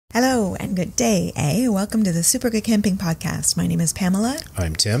and good day, Welcome to the Super Good Camping Podcast. My name is Pamela.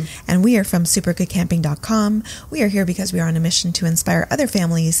 I'm Tim. And we are from supergoodcamping.com. We are here because we are on a mission to inspire other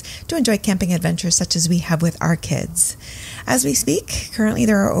families to enjoy camping adventures such as we have with our kids. As we speak, currently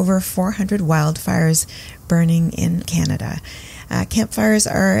there are over 400 wildfires burning in Canada. Campfires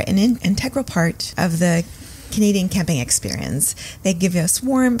are an integral part of the Canadian camping experience. They give us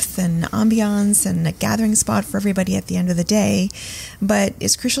warmth and ambiance and a gathering spot for everybody at the end of the day, but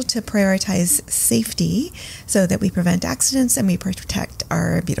it's crucial to prioritize safety so that we prevent accidents and we protect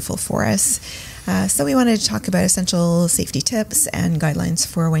our beautiful forests. So we wanted to talk about essential safety tips and guidelines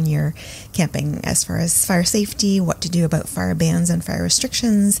for when you're camping as far as fire safety, what to do about fire bans and fire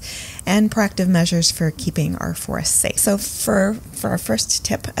restrictions, and proactive measures for keeping our forests safe. So for our first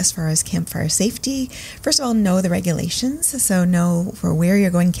tip as far as campfire safety, first of all, know the regulations. So know for where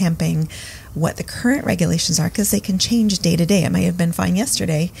you're going camping, what the current regulations are, because they can change day to day. It might have been fine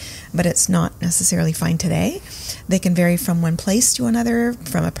yesterday, but it's not necessarily fine today. They can vary from one place to another,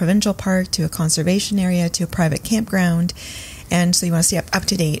 from a provincial park to a conservation area to a private campground. And so you want to stay up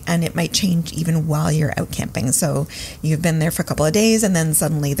to date, and it might change even while you're out camping. So you've been there for a couple of days, and then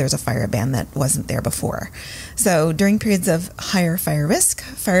suddenly there's a fire ban that wasn't there before. So during periods of higher fire risk,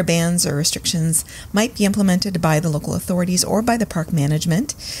 fire bans or restrictions might be implemented by the local authorities or by the park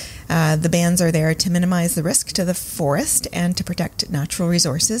management. The bans are there to minimize the risk to the forest and to protect natural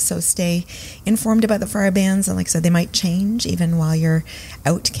resources. So stay informed about the fire bans. And like I said, they might change even while you're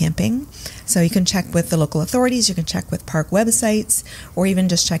out camping. So you can check with the local authorities, you can check with park websites, or even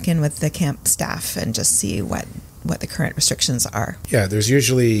just check in with the camp staff and just see what the current restrictions are. Yeah, there's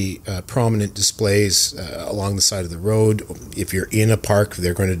usually prominent displays along the side of the road. If you're in a park,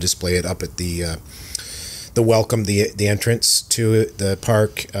 they're going to display it up at the welcome, the entrance to the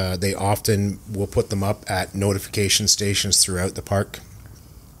park. They often will put them up at notification stations throughout the park.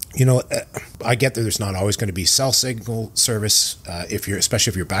 You know, I get that there's not always going to be cell signal service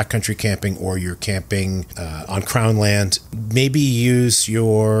especially if you're backcountry camping or you're camping on Crown land. Maybe use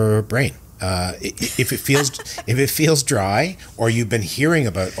your brain. If it feels dry, or you've been hearing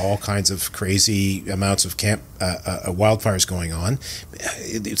about all kinds of crazy amounts of wildfires going on,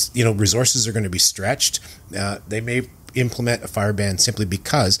 resources are going to be stretched. They may implement a fire ban simply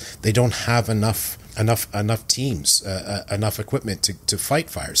because they don't have enough teams, enough equipment to fight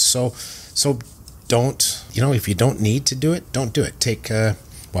fires. So don't, if you don't need to do it, don't do it.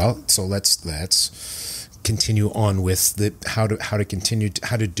 Let's continue on with how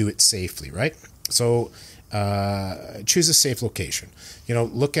to do it safely, right? So choose a safe location.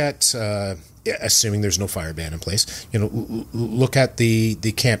 Look at assuming there's no fire ban in place. Look at the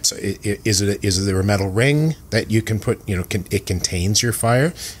camps. Is there a metal ring that you can put? It contains your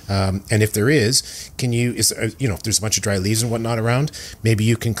fire, and if there is, if there's a bunch of dry leaves and whatnot around, maybe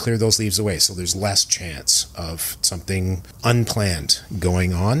you can clear those leaves away so there's less chance of something unplanned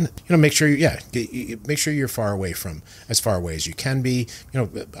going on. Make sure you're as far away as you can be.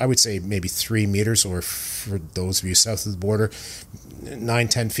 I would say maybe 3 meters, or for those of you south of the border,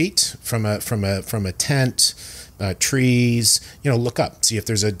 9-10 feet from a tent, trees. Look up, see if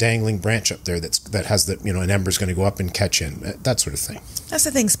there's a dangling branch up there that has an ember's going to go up and catch in, that sort of thing. That's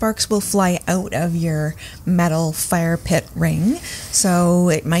the thing. Sparks will fly out of your metal fire pit ring, so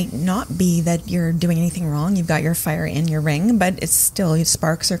it might not be that you're doing anything wrong. You've got your fire in your ring, but it's still,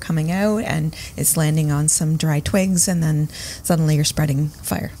 sparks are coming out and it's landing on some dry twigs, and then suddenly you're spreading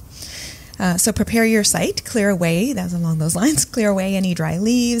fire. So prepare your site, clear away any dry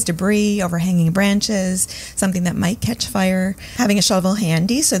leaves, debris, overhanging branches, something that might catch fire. Having a shovel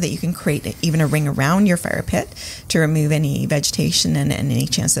handy so that you can create even a ring around your fire pit to remove any vegetation and any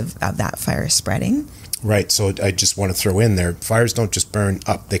chance of that fire spreading. Right. So I just want to throw in there, fires don't just burn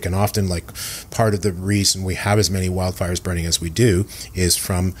up. They can often, part of the reason we have as many wildfires burning as we do is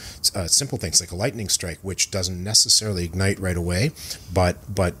from simple things like a lightning strike, which doesn't necessarily ignite right away,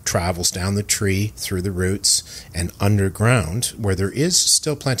 but travels down the tree, through the roots, and underground, where there is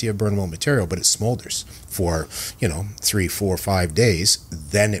still plenty of burnable material, but it smolders for 3, 4, 5 days,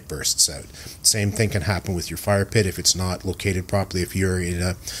 then it bursts out. Same thing can happen with your fire pit if it's not located properly. If you're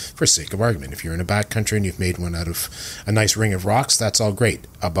for sake of argument, if you're in a backcountry and you've made one out of a nice ring of rocks, that's all great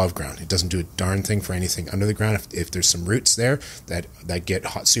above ground. It doesn't do a darn thing for anything under the ground. If there's some roots there that get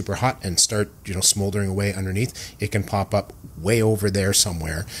super hot and start smoldering away underneath, it can pop up way over there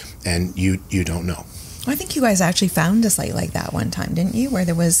somewhere, and you don't know. I think you guys actually found a site like that one time, didn't you? Where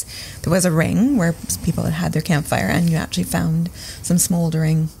there was a ring where people had their campfire, and you actually found some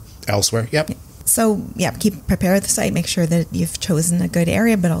smoldering elsewhere. Yep. So prepare the site, make sure that you've chosen a good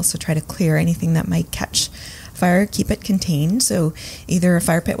area, but also try to clear anything that might catch campfire, keep it contained. So either a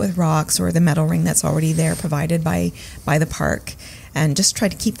fire pit with rocks or the metal ring that's already there provided by the park. And just try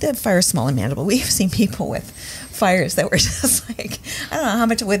to keep the fire small and manageable. We've seen people with fires that were just like, I don't know how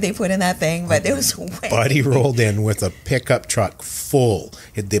much wood they put in that thing, but it was way. Buddy rolled in with a pickup truck full.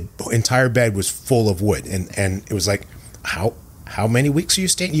 The entire bed was full of wood. And it was like, how many weeks are you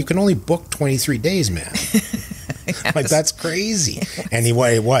staying? You can only book 23 days, man. Yes. Like, that's crazy. Yes. And it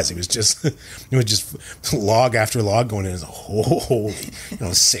was just log after log going in. Holy,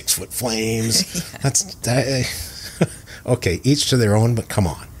 6-foot flames. Yes. That's okay. Each to their own, but come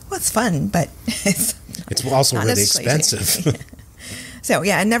on. Well, it's fun, but it's also really expensive. So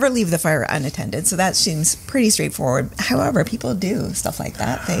yeah, and never leave the fire unattended. So that seems pretty straightforward. However, people do stuff like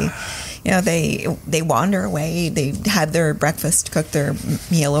that. They wander away. They had their breakfast, cooked their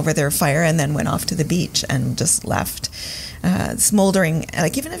meal over their fire, and then went off to the beach and just left. Smoldering,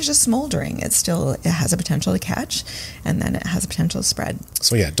 like even if it's just smoldering, it has a potential to catch, and then it has a potential to spread.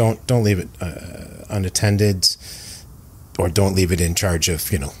 So yeah, don't leave it unattended, or don't leave it in charge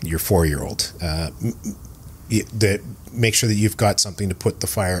of your 4-year-old. Make sure that you've got something to put the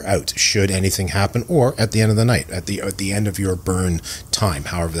fire out should anything happen, or at the end of the night, at the end of your burn time,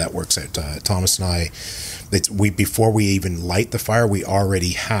 however that works out. Thomas and I, before we even light the fire, we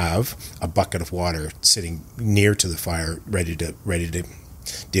already have a bucket of water sitting near to the fire, ready to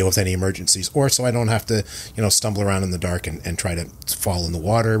deal with any emergencies, or so I don't have to stumble around in the dark and try to fall in the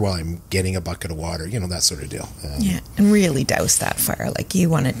water while I'm getting a bucket of water, that sort of deal. And really douse that fire. Like, you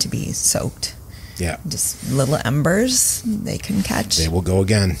want it to be soaked. Yeah. Just little embers they can catch. They will go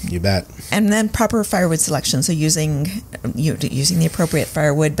again, you bet. And then proper firewood selection. So using the appropriate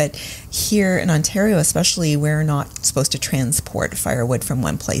firewood. But here in Ontario especially, we're not supposed to transport firewood from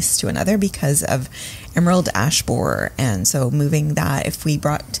one place to another because of emerald ash borer. And so moving that, if we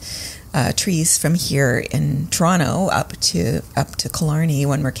brought trees from here in Toronto up to Killarney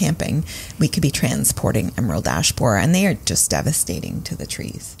when we're camping, we could be transporting emerald ash borer, and they are just devastating to the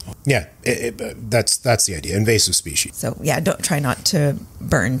trees. Yeah, that's the idea. Invasive species. So yeah, don't try not to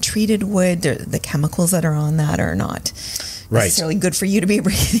burn treated wood. The chemicals that are on that are not necessarily good for you to be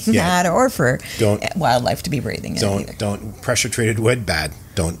breathing that, or for wildlife to be breathing it. Don't pressure treated wood. Bad.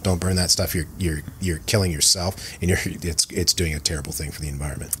 Don't burn that stuff. You're killing yourself, and it's doing a terrible thing for the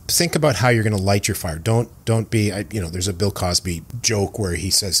environment. Think about how you're going to light your fire. Don't be there's a Bill Cosby joke where he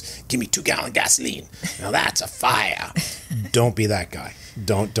says, "Give me 2-gallon gasoline." Now that's a fire. Don't be that guy.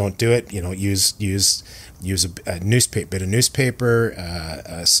 Don't do it. Use a bit of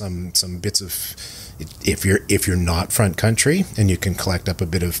newspaper, some bits of. If you're not front country and you can collect up a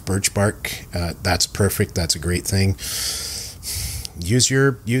bit of birch bark, that's perfect. That's a great thing. Use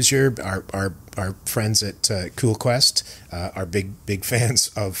our friends at Cool Quest are big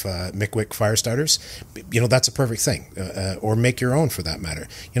fans of Mickwick fire starters. That's a perfect thing. Or make your own for that matter.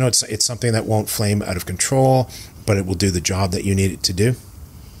 It's something that won't flame out of control, but it will do the job that you need it to do.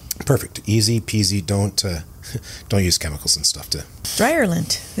 Perfect, easy peasy. Don't use chemicals and stuff to. Dryer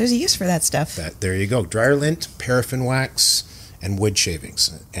lint. There's a use for that stuff. There you go. Dryer lint, paraffin wax, and wood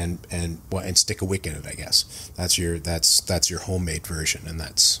shavings, and stick a wick in it. I guess that's your homemade version, and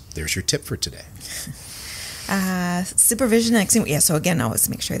there's your tip for today. Supervision and extinguishing. Yeah. So again, always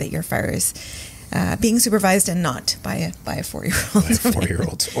make sure that your fire is being supervised and not by a 4-year-old. By a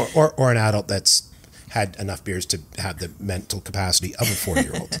 4-year-old or an adult that's had enough beers to have the mental capacity of a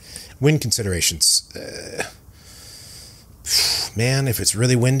 4-year-old. Wind considerations. Man, if it's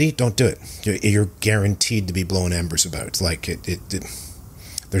really windy, don't do it. You're guaranteed to be blowing embers about. Like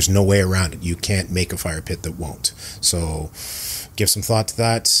there's no way around it. You can't make a fire pit that won't. So give some thought to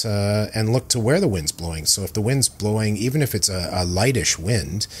that, and look to where the wind's blowing. So if the wind's blowing, even if it's a lightish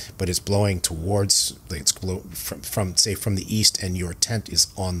wind, but it's blowing towards, like it's from the east, and your tent is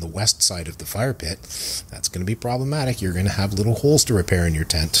on the west side of the fire pit, that's going to be problematic. You're going to have little holes to repair in your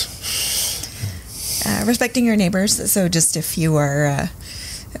tent. Respecting your neighbors. So just if you are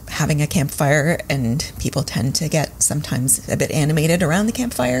having a campfire and people tend to get sometimes a bit animated around the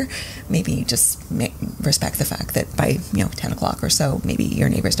campfire, maybe just respect the fact that by 10 o'clock or so, maybe your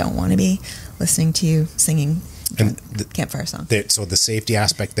neighbors don't want to be listening to you singing the campfire song. So the safety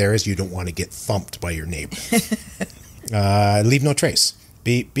aspect there is you don't want to get thumped by your neighbor. Leave no trace.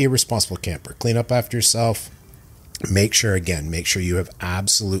 Be a responsible camper. Clean up after yourself. Make sure you have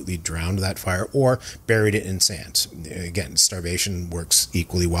absolutely drowned that fire or buried it in sand. Again, starvation works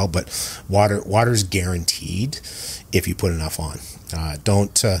equally well, but water's guaranteed if you put enough on.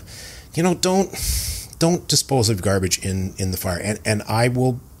 Don't dispose of garbage in the fire. And I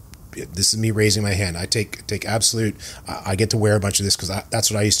will this is me raising my hand. I take absolute. I get to wear a bunch of this because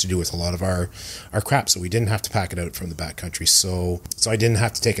that's what I used to do with a lot of our crap. So we didn't have to pack it out from the backcountry. So I didn't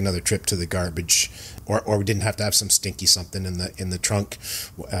have to take another trip to the garbage, or we didn't have to have some stinky something in the trunk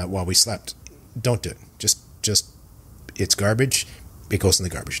while we slept. Don't do it. Just it's garbage. It goes in the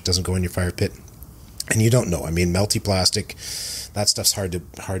garbage. It doesn't go in your fire pit. And you don't know. I mean, melty plastic, that stuff's hard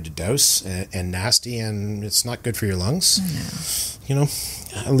to douse and nasty, and it's not good for your lungs. No. You know,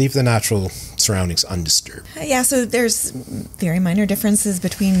 leave the natural surroundings undisturbed. Yeah, so there's very minor differences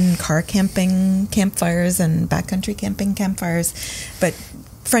between car camping campfires and backcountry camping campfires, but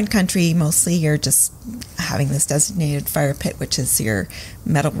front country, mostly you're just having this designated fire pit, which is your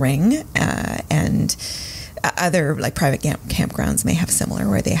metal ring, and other like private campgrounds may have similar,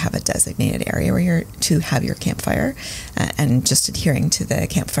 where they have a designated area where you're to have your campfire, and just adhering to the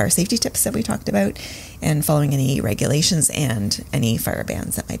campfire safety tips that we talked about, and following any regulations and any fire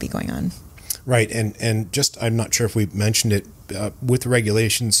bans that might be going on. Right, and just, I'm not sure if we mentioned it, with the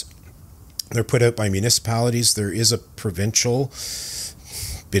regulations, they're put out by municipalities. There is a provincial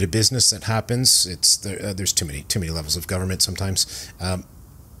bit of business that happens. There's too many levels of government sometimes.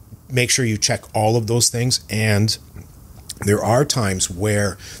 Make sure you check all of those things, and there are times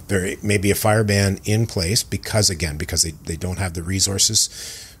where there may be a fire ban in place because they don't have the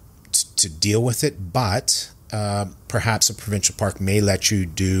resources to deal with it, but perhaps a provincial park may let you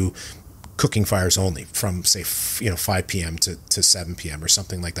do cooking fires only from, say, 5 p.m. to 7 p.m. or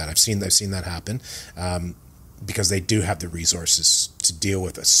something like that. I've seen that happen because they do have the resources to deal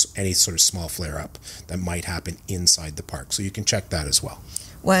with any sort of small flare-up that might happen inside the park. So you can check that as well.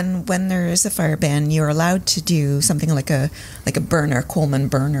 When there is a fire ban, you're allowed to do something like a burner, Coleman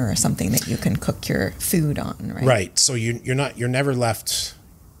burner, or something that you can cook your food on, right? Right. So you're never left.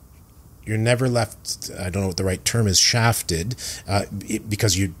 I don't know what the right term is, shafted,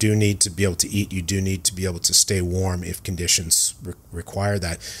 because you do need to be able to eat. You do need to be able to stay warm if conditions require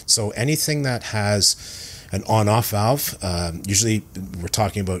that. So anything that has an on-off valve, usually we're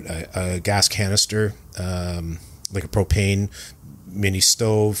talking about a gas canister, like a propane mini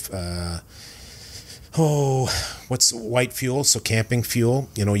stove, what's white fuel? So camping fuel,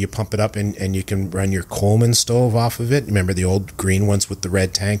 you pump it up and you can run your Coleman stove off of it. Remember the old green ones with the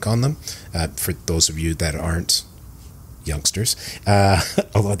red tank on them? For those of you that aren't youngsters,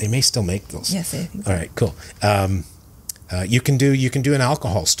 although they may still make those. Yes, I think so. All right, cool. You can do an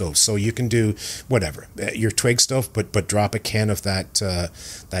alcohol stove, so you can do whatever, your twig stove, but drop a can of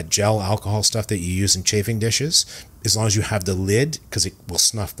that gel alcohol stuff that you use in chafing dishes, as long as you have the lid, because it will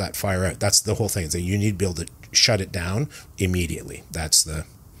snuff that fire out. That's the whole thing, is that you need to be able to shut it down immediately. That's the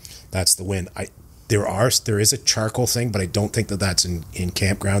win. There is a charcoal thing, but I don't think that's in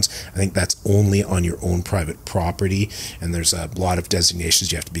campgrounds. I think that's only on your own private property, and there's a lot of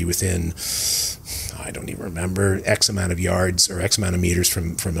designations you have to be within. I don't even remember, X amount of yards or X amount of meters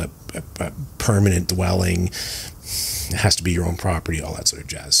from a permanent dwelling. It has to be your own property, all that sort of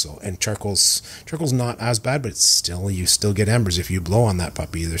jazz. So, and charcoal's not as bad, but you still get embers if you blow on that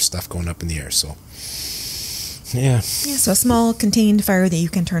puppy. There's stuff going up in the air. So, yeah. So a small contained fire that you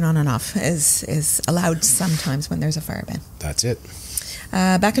can turn on and off is allowed sometimes when there's a fire ban. That's it.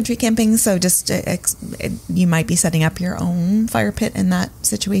 Backcountry camping, so just you might be setting up your own fire pit in that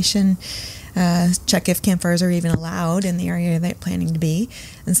situation. Check if campfires are even allowed in the area that you're planning to be.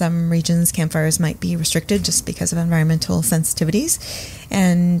 In some regions, campfires might be restricted just because of environmental sensitivities.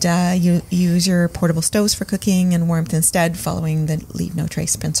 And you use your portable stoves for cooking and warmth instead, following the leave no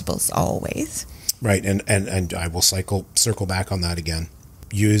trace principles always. Right, and I will circle back on that again.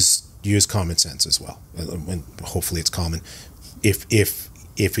 Use common sense as well. And hopefully it's common. If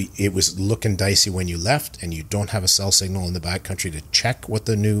it was looking dicey when you left and you don't have a cell signal in the backcountry, to check what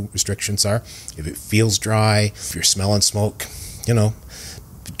the new restrictions are. If it feels dry, if you're smelling smoke,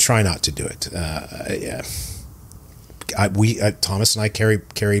 try not to do it. Yeah. Thomas and I carry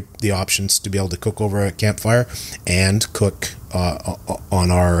the options to be able to cook over a campfire and cook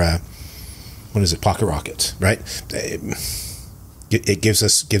on our pocket rocket, right? It gives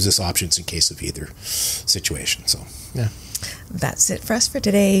us options in case of either situation. So yeah. That's it for us for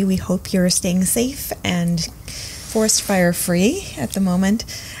today. We hope you're staying safe and forest fire free at the moment.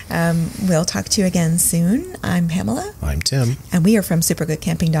 We'll talk to you again soon. I'm Pamela. I'm Tim. And we are from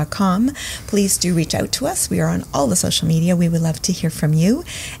supergoodcamping.com. Please do reach out to us. We are on all the social media. We would love to hear from you.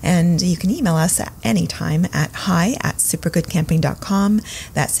 And you can email us at any time at hi@supergoodcamping.com.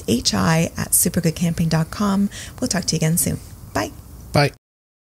 That's hi@supergoodcamping.com. We'll talk to you again soon. Bye. Bye.